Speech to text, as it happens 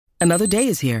Another day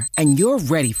is here, and you're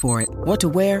ready for it. What to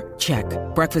wear? Check.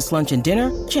 Breakfast, lunch, and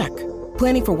dinner? Check.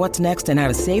 Planning for what's next and how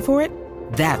to save for it?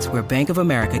 That's where Bank of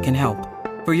America can help.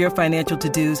 For your financial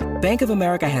to-dos, Bank of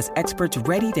America has experts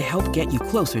ready to help get you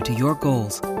closer to your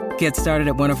goals. Get started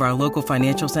at one of our local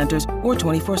financial centers or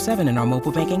 24/7 in our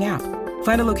mobile banking app.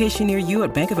 Find a location near you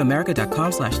at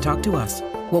bankofamerica.com/talktous.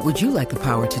 What would you like the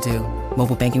power to do?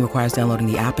 Mobile banking requires downloading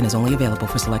the app and is only available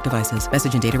for select devices.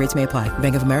 Message and data rates may apply.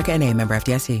 Bank of America NA, member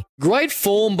FDIC. Great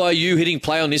form by you hitting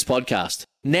play on this podcast.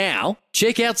 Now,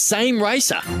 check out Same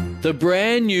Racer, the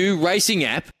brand new racing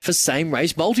app for same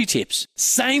race multi-tips.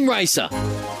 Same Racer.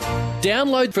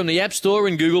 Download from the App Store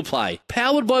and Google Play.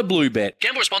 Powered by Bluebet.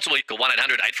 Gamble responsibly. Call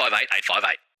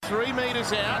 1-800-858-858. 3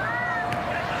 metres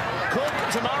out. Cook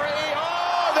to Murray.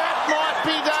 Oh, that might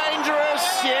be dangerous.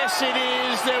 Yes, it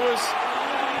is.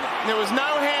 There was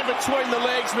no hand between the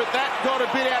legs, but that got a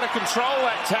bit out of control,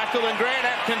 that tackle, and Grant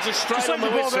Atkins is straight on the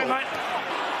whistle.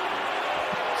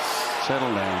 Settle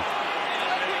down.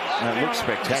 That looks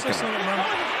spectacular.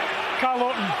 Carl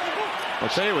Lawton.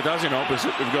 I'll tell you what does in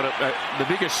opposite. We've got the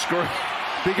biggest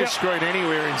screen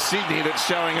anywhere in Sydney that's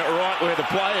showing it right where the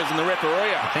players and the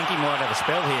referee are. I think he might have a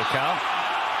spell here, Carl.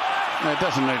 No, it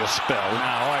doesn't need a spell.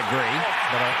 No, I agree.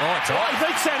 But it's all right. He's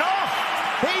been sent off.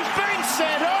 He's been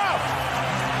sent off.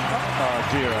 Oh,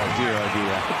 dear, oh, dear, oh,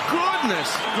 dear. Goodness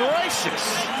gracious.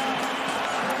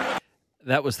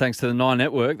 That was thanks to the Nine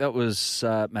Network. That was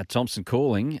Matt Thompson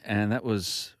calling, and that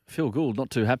was Phil Gould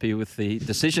not too happy with the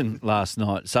decision last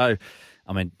night. So,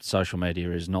 I mean, social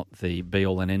media is not the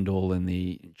be-all and end-all in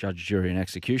the judge, jury and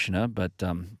executioner, but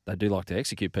they do like to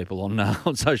execute people on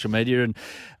on social media, and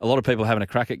a lot of people having a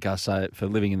crack at Gus for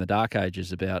living in the dark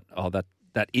ages about,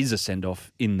 that is a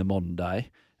send-off in the modern day,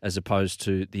 as opposed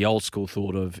to the old school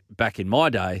thought of back in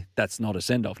my day, that's not a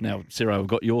send-off. Now, Ciro, I've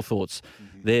got your thoughts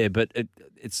there, but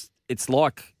it's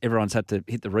like everyone's had to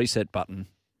hit the reset button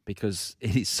because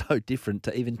it is so different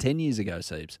to even 10 years ago,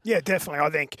 Siebes. Yeah, definitely. I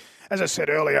think, as I said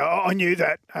earlier, I knew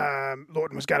that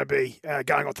Lawton was going to be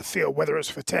going off the field, whether it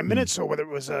was for 10 minutes or whether it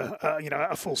was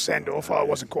a full send-off. I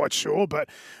wasn't quite sure, but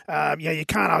you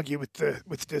can't argue with the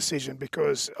decision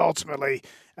because ultimately,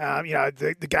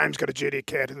 the game's got a duty of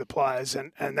care to the players,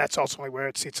 and that's ultimately where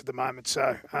it sits at the moment.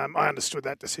 So I understood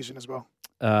that decision as well.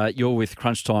 You're with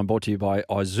Crunch Time, brought to you by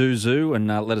Isuzu, and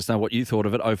let us know what you thought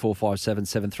of it. 0457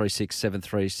 736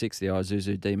 736. The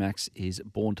Isuzu D-Max is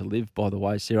born to live, by the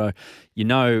way. Ciro, you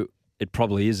know it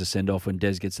probably is a send-off when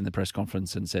Des gets in the press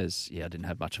conference and says, I didn't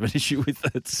have much of an issue with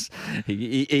it.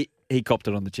 He copped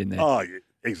it on the chin there. Oh, yeah,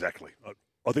 exactly.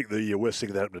 I think the worst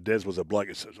thing that happened to Des was a bloke,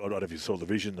 I don't know if you saw the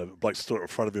vision, the bloke stood in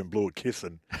front of him and blew a kiss,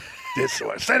 and Des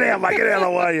said, "Sit down, mate, get out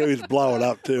of the way." He was blowing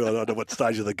up too. I don't know what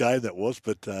stage of the game that was,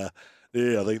 but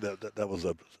I think that was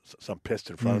some pest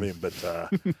in front of him. But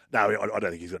no, I don't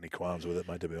think he's got any qualms with it,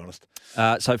 mate, to be honest.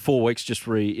 So 4 weeks, just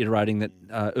reiterating that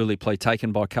early plea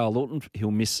taken by Carl Lawton. He'll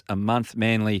miss a month.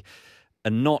 Manly are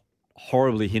not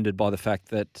horribly hindered by the fact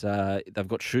that they've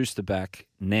got Schuster back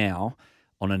now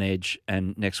on an edge,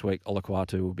 and next week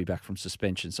Olakwatu will be back from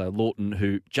suspension. So Lawton,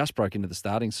 who just broke into the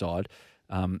starting side,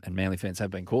 and Manly fans have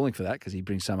been calling for that because he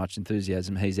brings so much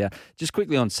enthusiasm, he's out. Just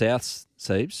quickly on Souths,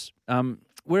 Siebes,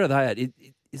 where are they at?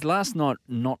 Is last night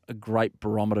not a great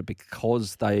barometer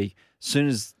because they, soon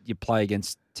as you play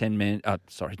against 10 men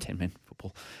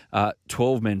football,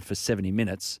 12 men for 70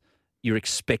 minutes, you're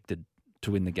expected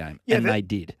to win the game, and they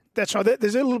did. That's right.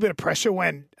 There's a little bit of pressure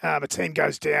when a team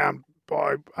goes down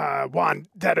by one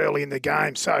that early in the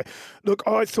game. So, look,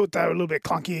 I thought they were a little bit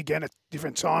clunky again at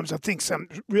different times. I think some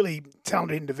really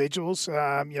talented individuals,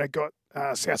 got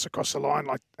South across the line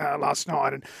like last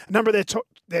night, and a number of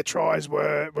their tries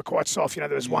were quite soft. There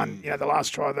was one, the last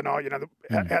try of the night,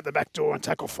 out the back door and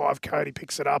tackle 5, Cody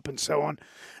picks it up and so on.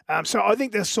 So I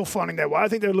think they're still finding their way. I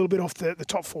think they're a little bit off the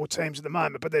top 4 teams at the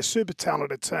moment, but they're a super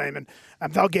talented team,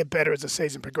 and they'll get better as the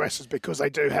season progresses because they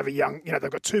do have a young,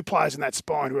 they've got 2 players in that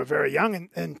spine who are very young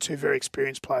and 2 very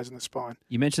experienced players in the spine.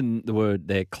 You mentioned the word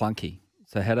they're clunky.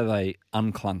 So how do they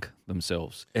unclunk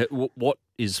themselves? What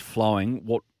is flowing?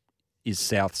 What is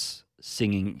Souths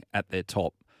singing at their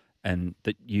top, and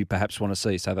that you perhaps want to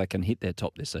see so they can hit their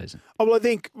top this season? Oh, well, I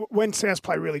think when Souths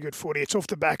play really good footy, it's off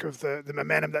the back of the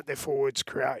momentum that their forwards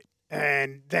create.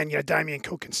 And then, Damien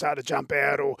Cook can start to jump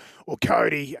out, or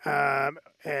Cody and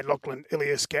Lachlan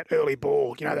Ilias get early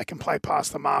ball. They can play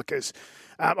past the markers.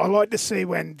 I like to see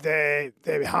when their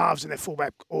halves and their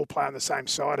fullback all play on the same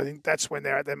side. I think that's when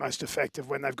they're at their most effective,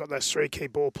 when they've got those 3 key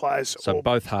ball players. So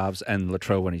both halves and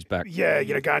Latrell when he's back. Yeah,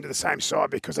 going to the same side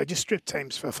because they just strip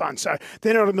teams for fun. So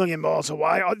they're not a million miles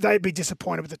away. They'd be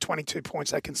disappointed with the 22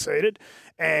 points they conceded.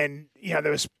 And,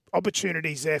 there was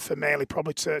opportunities there for Manly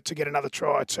probably to get another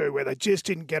try too, where they just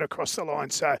didn't get across the line.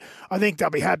 So I think they'll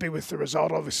be happy with the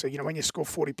result. Obviously, when you score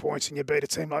 40 points and you beat a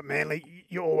team like Manly,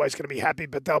 you're always going to be happy,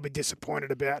 but they'll be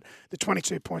disappointed about the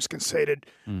 22 points conceded,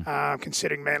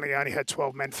 considering Manly only had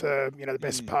 12 men for the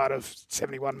best part of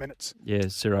 71 minutes. Yeah,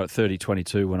 Ciro, at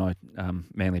 30-22 when I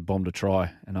Manly bombed a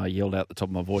try and I yelled out the top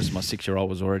of my voice. My 6-year-old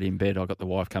was already in bed. I got the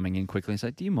wife coming in quickly and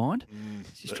said, "Do you mind?"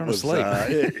 She's trying to sleep.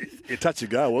 It touch and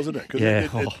go, wasn't it? 'Cause yeah.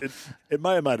 It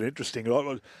may have made it interesting.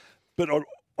 But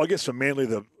I guess for Manly,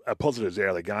 the positives out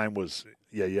of the game was,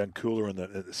 young Cooler and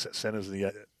the centres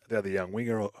and the other young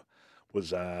winger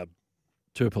was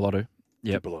Tuipulotu.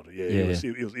 Yep.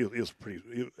 Tuipulotu. He was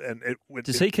pretty.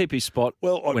 Does he keep his spot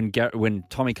when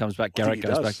Tommy comes back? Garrett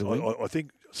goes back to the wing. I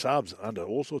think Saab's under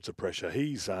all sorts of pressure.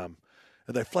 He's and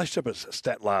they flashed up a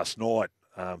stat last night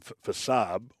for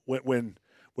Saab when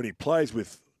he plays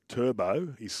with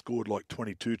Turbo, he scored like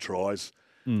 22 tries.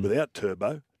 Without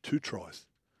Turbo, 2 tries.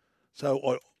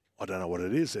 So I don't know what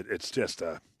it is. It's just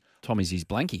a... Tommy's his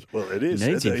blankie. Well, it is. He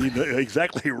needs him.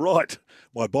 Exactly right.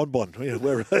 My bonbon. Where's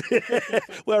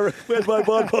my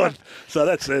bonbon? So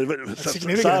that's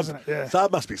significant, isn't it? Yeah.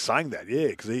 Saab must be saying that,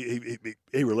 because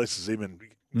he releases him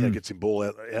and gets him ball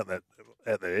out the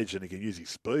edge and he can use his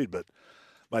speed. But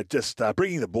mate, just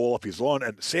bringing the ball off his line,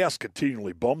 and South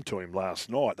continually bombed to him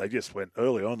last night. They just went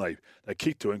early on. They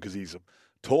kicked to him because he's a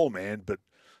tall man, but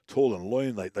tall and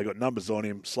lean. They got numbers on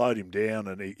him, slowed him down,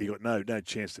 and he got no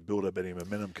chance to build up any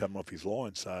momentum coming off his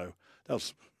line. So that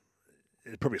was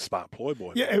probably a smart ploy,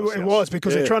 boy. Yeah, it was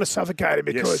because they're trying to suffocate him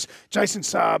because Jason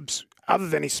Saab's, other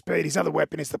than his speed, his other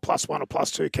weapon is the +1 or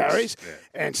 +2 carries. Yes.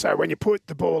 Yeah. And so when you put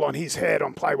the ball on his head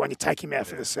on play one, you take him out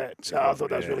for the set. So I thought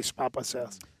that was really smart by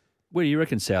South. Where do you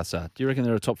reckon Souths are? Do you reckon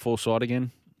they're a top 4 side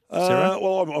again, Sarah?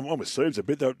 Well, I'm with Subes a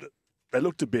bit. They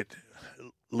looked a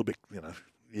little bit,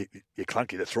 you're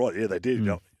clunky. That's right. Yeah, they did.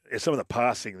 Some of the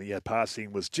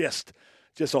passing was just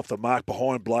off the mark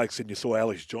behind Blakes, and you saw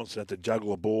Alex Johnson have to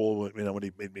juggle a ball.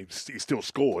 When he still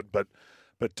scored, but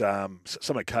some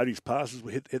of Cody's passes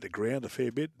hit the ground a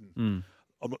fair bit. And,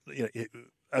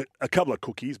 a couple of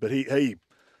cookies, but he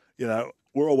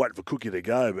we're all waiting for Cookie to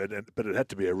go, but it had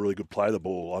to be a really good play of the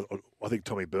ball. I think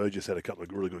Tommy Burgess had a couple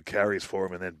of really good carries for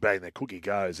him, and then bang, that Cookie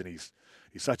goes, and he's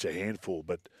such a handful.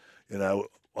 But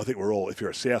I think we're all, if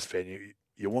you're a South fan,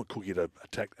 you want Cookie to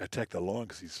attack the line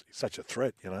because he's such a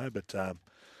threat, But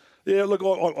look,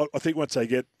 I think once they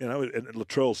get, and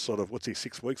Latrell's sort of, what's he,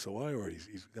 6 weeks away, or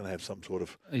he's going to have some sort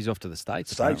of. He's off to the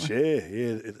States. That's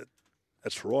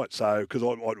right. So because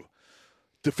I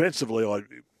defensively,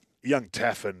 young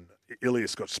Taff and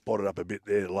Ilias got spotted up a bit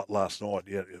there last night.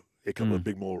 A couple of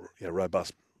big, more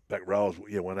robust back rowers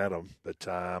went at him. But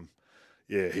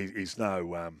he's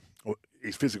no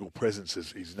his physical presence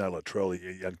he's no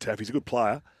Latrell. Young Taff, he's a good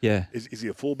player. Yeah, is he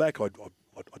a fullback? I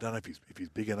don't know if he's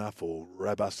big enough or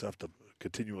robust enough to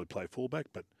continually play fullback,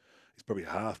 but he's probably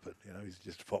half. But he's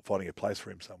just finding a place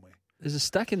for him somewhere. There's a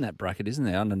stack in that bracket, isn't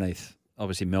there? Underneath,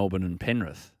 obviously Melbourne and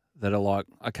Penrith, that are like,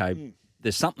 okay,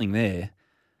 there's something there.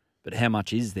 But how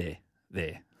much is there?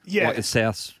 Yeah. Like the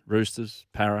Souths, Roosters,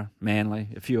 Para, Manly,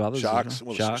 a few others. Sharks.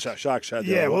 Sharks had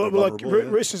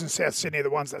Roosters and South Sydney are the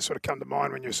ones that sort of come to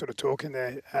mind when you're sort of talking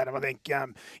there, Adam. I think,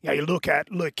 you look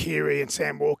at Luke Keary and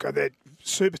Sam Walker, they're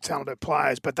super talented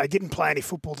players, but they didn't play any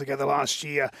football together last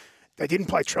year. They didn't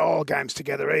play trial games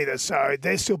together either, so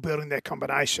they're still building their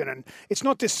combination. And it's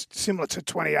not dissimilar to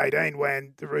 2018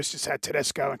 when the Roosters had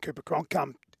Tedesco and Cooper Cronk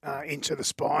come into the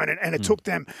spine, and it took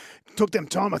them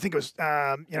time. I think it was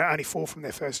only 4 from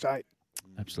their first 8.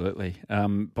 Absolutely.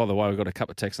 By the way, we've got a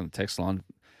couple of texts on the text line.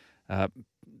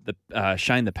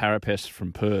 Shane the Parapest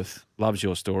from Perth loves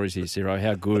your stories here, Ciro.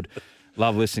 How good.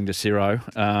 Love listening to Ciro.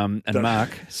 And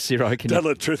Mark, Ciro, can don't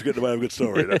let the truth get in the way of a good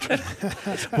story.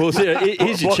 Well, Ciro,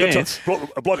 here's your chance.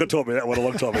 A blocker taught me that one a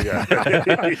long time ago.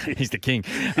 He's the king.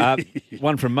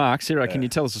 One from Mark. Ciro, can you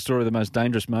tell us the story of the most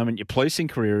dangerous moment in your policing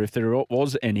career, if there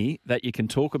was any, that you can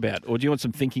talk about? Or do you want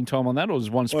some thinking time on that, or is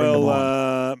one spring to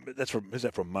mind? Is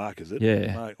that from Mark, is it?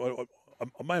 Yeah.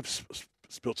 I may have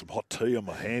spilt some hot tea on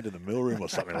my hand in the mill room or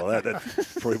something like that.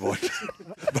 That's probably my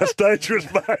most dangerous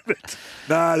moment.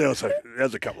 No, there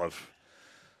was a couple of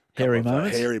hairy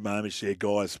moments. Hairy moments,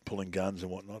 guys pulling guns and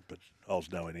whatnot. But I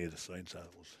was nowhere near the scene, so it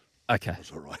was okay. It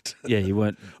was all right. Yeah, you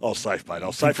weren't. I was safe, mate. I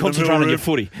was safe in the mill concentrating room. on your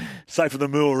footy. Safe in the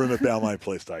mill room at Balmain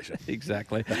Police Station.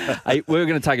 Exactly. Hey, we're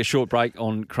going to take a short break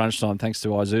on Crunch Time, thanks to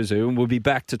Isuzu, and we'll be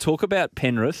back to talk about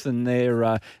Penrith and their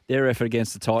effort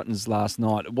against the Titans last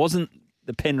night. It wasn't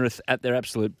the Penrith at their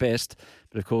absolute best,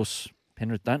 but of course,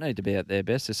 Penrith don't need to be at their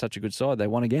best. They're such a good side. They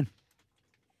won again.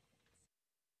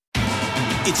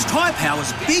 It's Tyre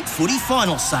Power's Big Footy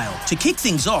Final Sale. To kick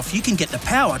things off, you can get the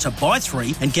power to buy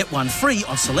 3 and get 1 free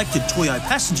on selected Toyo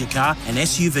passenger car and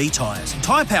SUV tyres.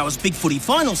 Tyre Power's Big Footy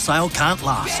Final Sale can't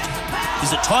last.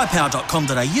 Visit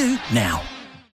tyrepower.com.au now.